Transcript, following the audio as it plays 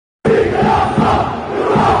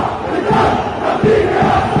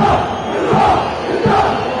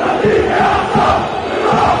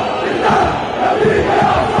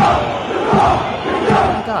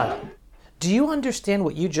Do you understand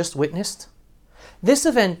what you just witnessed? This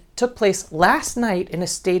event took place last night in a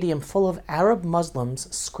stadium full of Arab Muslims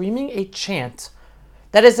screaming a chant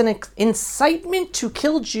that is an incitement to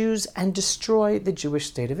kill Jews and destroy the Jewish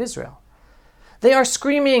state of Israel. They are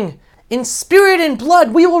screaming, "In spirit and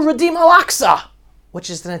blood, we will redeem Al-Aqsa," which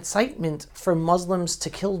is an incitement for Muslims to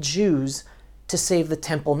kill Jews to save the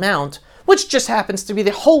Temple Mount, which just happens to be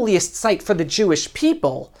the holiest site for the Jewish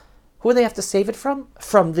people. Who do they have to save it from?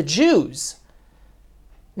 From the Jews.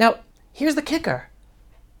 Now, here's the kicker.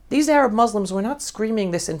 These Arab Muslims were not screaming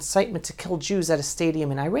this incitement to kill Jews at a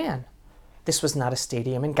stadium in Iran. This was not a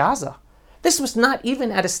stadium in Gaza. This was not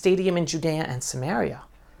even at a stadium in Judea and Samaria.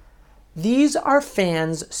 These are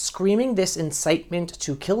fans screaming this incitement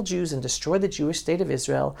to kill Jews and destroy the Jewish state of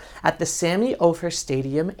Israel at the Sami Ofer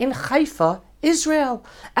Stadium in Haifa, Israel,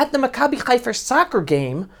 at the Maccabi Haifa soccer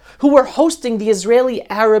game, who were hosting the Israeli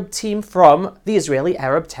Arab team from the Israeli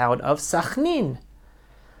Arab town of Sakhnin.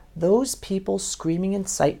 Those people screaming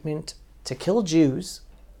incitement to kill Jews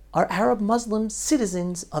are Arab Muslim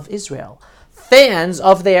citizens of Israel, fans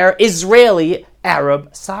of their Israeli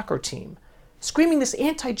Arab soccer team, screaming this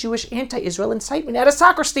anti-Jewish, anti-Israel incitement at a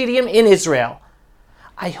soccer stadium in Israel.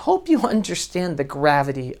 I hope you understand the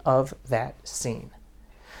gravity of that scene.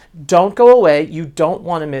 Don't go away. You don't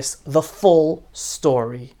want to miss the full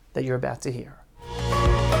story that you're about to hear.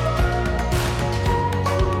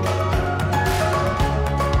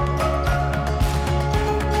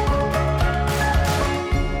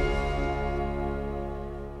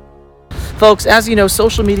 Folks, as you know,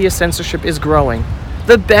 social media censorship is growing.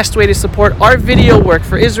 The best way to support our video work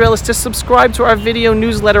for Israel is to subscribe to our video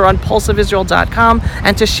newsletter on pulseofisrael.com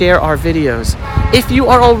and to share our videos. If you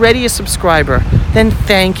are already a subscriber, then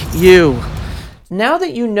thank you. Now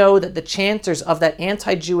that you know that the chanters of that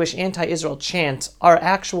anti-Jewish, anti-Israel chant are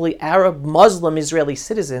actually Arab Muslim Israeli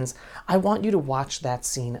citizens, I want you to watch that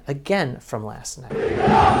scene again from last night.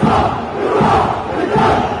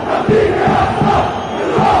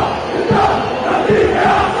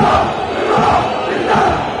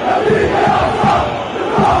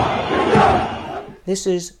 This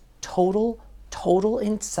is total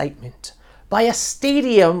incitement by a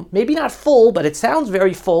stadium, maybe not full, but it sounds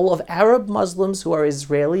very full, of Arab Muslims who are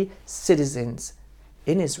Israeli citizens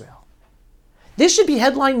in Israel. This should be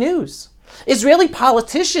headline news. Israeli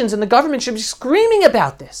politicians and the government should be screaming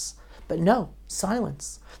about this. But no,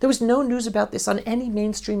 silence. There was no news about this on any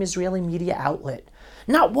mainstream Israeli media outlet.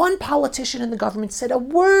 Not one politician in the government said a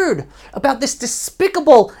word about this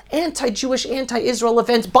despicable anti-Jewish, anti-Israel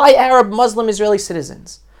event by Arab Muslim Israeli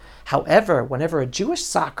citizens. However, whenever a Jewish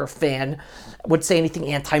soccer fan would say anything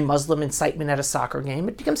anti-Muslim incitement at a soccer game,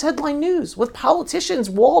 it becomes headline news, with politicians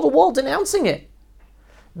wall-to-wall denouncing it.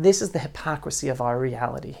 This is the hypocrisy of our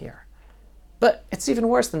reality here. But it's even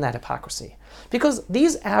worse than that hypocrisy, because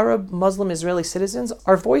these Arab Muslim Israeli citizens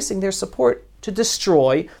are voicing their support to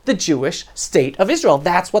destroy the Jewish state of Israel.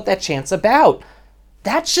 That's what that chant's about.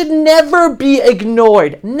 That should never be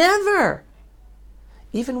ignored. Never.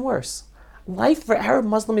 Even worse, life for Arab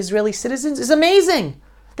Muslim Israeli citizens is amazing.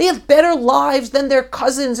 They have better lives than their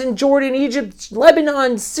cousins in Jordan, Egypt,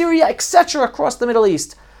 Lebanon, Syria, etc. across the Middle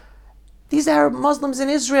East. These Arab Muslims in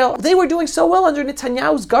Israel, they were doing so well under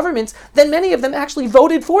Netanyahu's government that many of them actually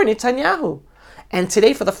voted for Netanyahu. And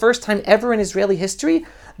today, for the first time ever in Israeli history,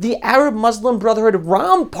 the Arab Muslim Brotherhood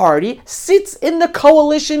Ram Party sits in the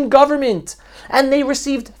coalition government. And they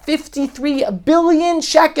received 53 billion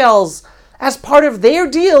shekels as part of their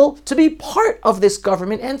deal to be part of this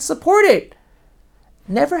government and support it.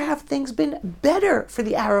 Never have things been better for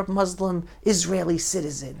the Arab Muslim Israeli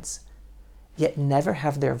citizens. Yet never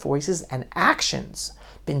have their voices and actions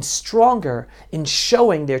been stronger in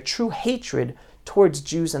showing their true hatred towards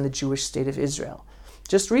Jews and the Jewish state of Israel.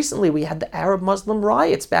 Just recently, we had the Arab Muslim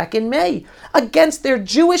riots back in May against their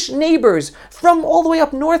Jewish neighbors from all the way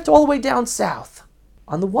up north to all the way down south.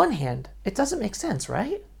 On the one hand, it doesn't make sense,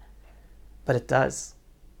 right? But it does.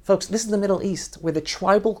 Folks, this is the Middle East, where the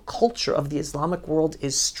tribal culture of the Islamic world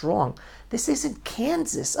is strong. This isn't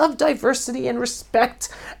Kansas of diversity and respect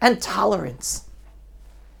and tolerance.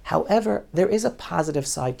 However, there is a positive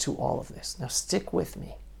side to all of this. Now stick with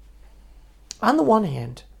me. On the one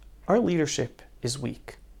hand, our leadership is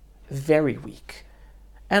weak, very weak.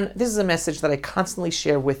 And this is a message that I constantly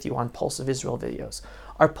share with you on Pulse of Israel videos.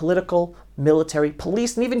 Our political, military,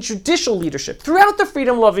 police, and even judicial leadership throughout the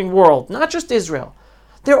freedom-loving world, not just Israel,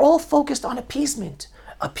 they're all focused on appeasement,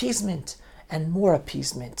 and more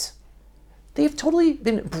appeasement. They have totally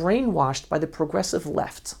been brainwashed by the progressive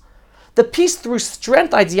left. The peace through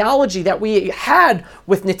strength ideology that we had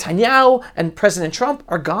with Netanyahu and President Trump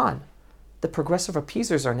are gone. The progressive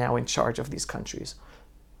appeasers are now in charge of these countries,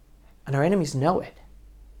 and our enemies know it.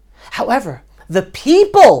 However, the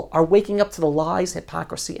people are waking up to the lies,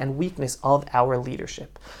 hypocrisy, and weakness of our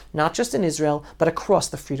leadership, not just in Israel, but across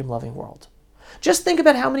the freedom-loving world. Just think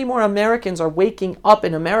about how many more Americans are waking up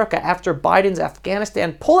in America after Biden's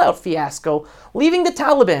Afghanistan pullout fiasco, leaving the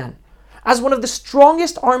Taliban as one of the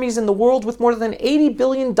strongest armies in the world with more than $80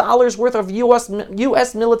 billion worth of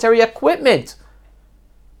U.S. military equipment.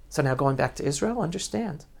 So now going back to Israel,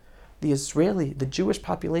 understand. The Jewish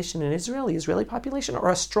population in Israel, the Israeli population, are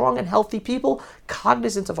a strong and healthy people,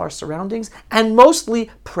 cognizant of our surroundings, and mostly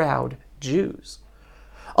proud Jews.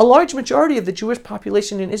 A large majority of the Jewish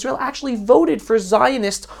population in Israel actually voted for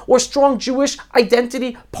Zionist or strong Jewish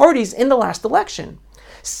identity parties in the last election.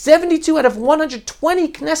 72 out of 120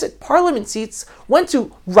 Knesset parliament seats went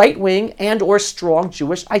to right-wing and or strong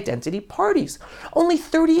Jewish identity parties. Only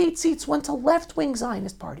 38 seats went to left-wing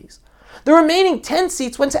Zionist parties. The remaining 10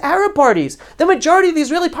 seats went to Arab parties. The majority of the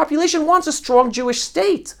Israeli population wants a strong Jewish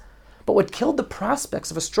state. But what killed the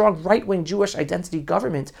prospects of a strong right-wing Jewish identity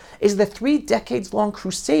government is the 3 decades-long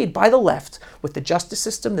crusade by the left with the justice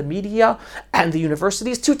system, the media, and the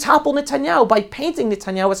universities to topple Netanyahu by painting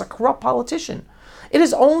Netanyahu as a corrupt politician. It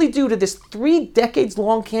is only due to this 3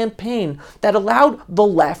 decades-long campaign that allowed the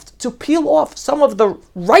left to peel off some of the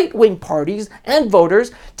right-wing parties and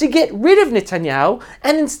voters to get rid of Netanyahu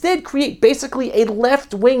and instead create basically a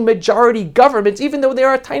left-wing majority government, even though they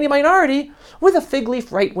are a tiny minority, with a fig leaf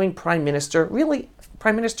right-wing prime minister, really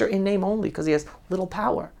prime minister in name only because he has little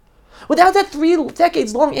power. Without that 3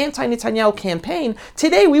 decades-long anti-Netanyahu campaign,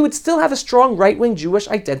 today we would still have a strong right-wing Jewish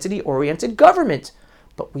identity-oriented government.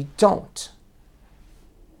 But we don't.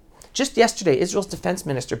 Just yesterday, Israel's defense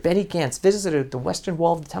minister, Benny Gantz, visited the western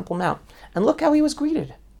wall of the Temple Mount. And look how he was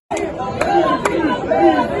greeted.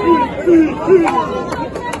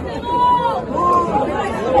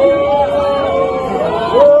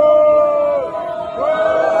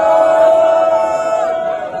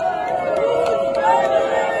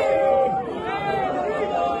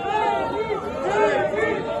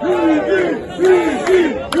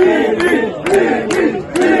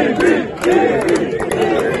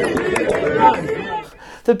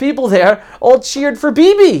 The people there all cheered for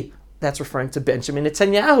Bibi. That's referring to Benjamin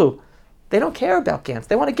Netanyahu. They don't care about Gantz.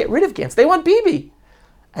 They want to get rid of Gantz. They want Bibi.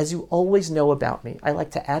 As you always know about me, I like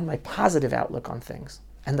to add my positive outlook on things.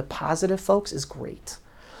 And the positive, folks, is great.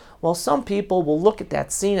 While some people will look at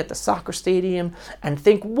that scene at the soccer stadium and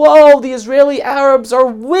think, whoa, the Israeli Arabs are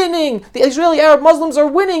winning. The Israeli Arab Muslims are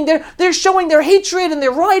winning. They're showing their hatred and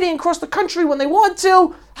they're rioting across the country when they want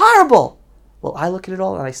to. Horrible. Well, I look at it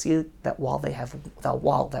all and I see that while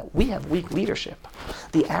we have weak leadership,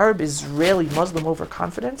 the Arab-Israeli Muslim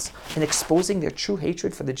overconfidence in exposing their true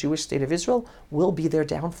hatred for the Jewish state of Israel will be their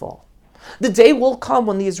downfall. The day will come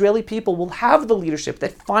when the Israeli people will have the leadership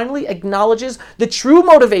that finally acknowledges the true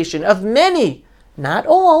motivation of many, not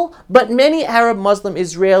all, but many Arab Muslim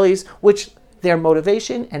Israelis, which their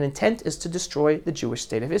motivation and intent is to destroy the Jewish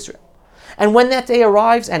state of Israel. And when that day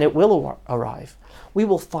arrives, and it will arrive, we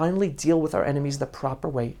will finally deal with our enemies the proper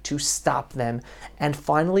way to stop them and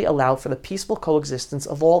finally allow for the peaceful coexistence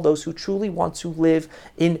of all those who truly want to live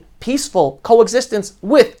in peaceful coexistence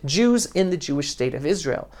with Jews in the Jewish state of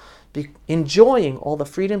Israel, enjoying all the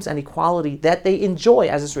freedoms and equality that they enjoy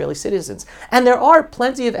as Israeli citizens. And there are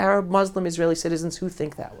plenty of Arab Muslim Israeli citizens who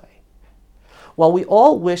think that way. While we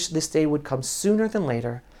all wish this day would come sooner than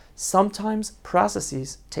later, sometimes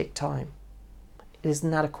processes take time. It is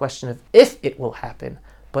not a question of if it will happen,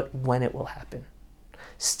 but when it will happen.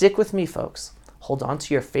 Stick with me, folks. Hold on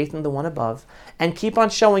to your faith in the one above, and keep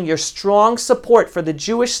on showing your strong support for the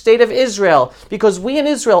Jewish state of Israel, because we in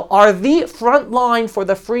Israel are the front line for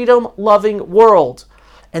the freedom-loving world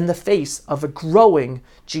in the face of a growing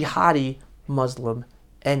jihadi Muslim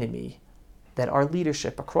enemy that our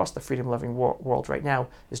leadership across the freedom-loving world right now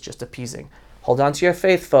is just appeasing. Hold on to your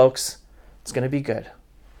faith, folks. It's going to be good.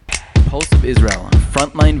 Pulse of Israel,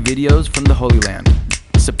 frontline videos from the Holy Land.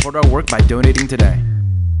 Support our work by donating today.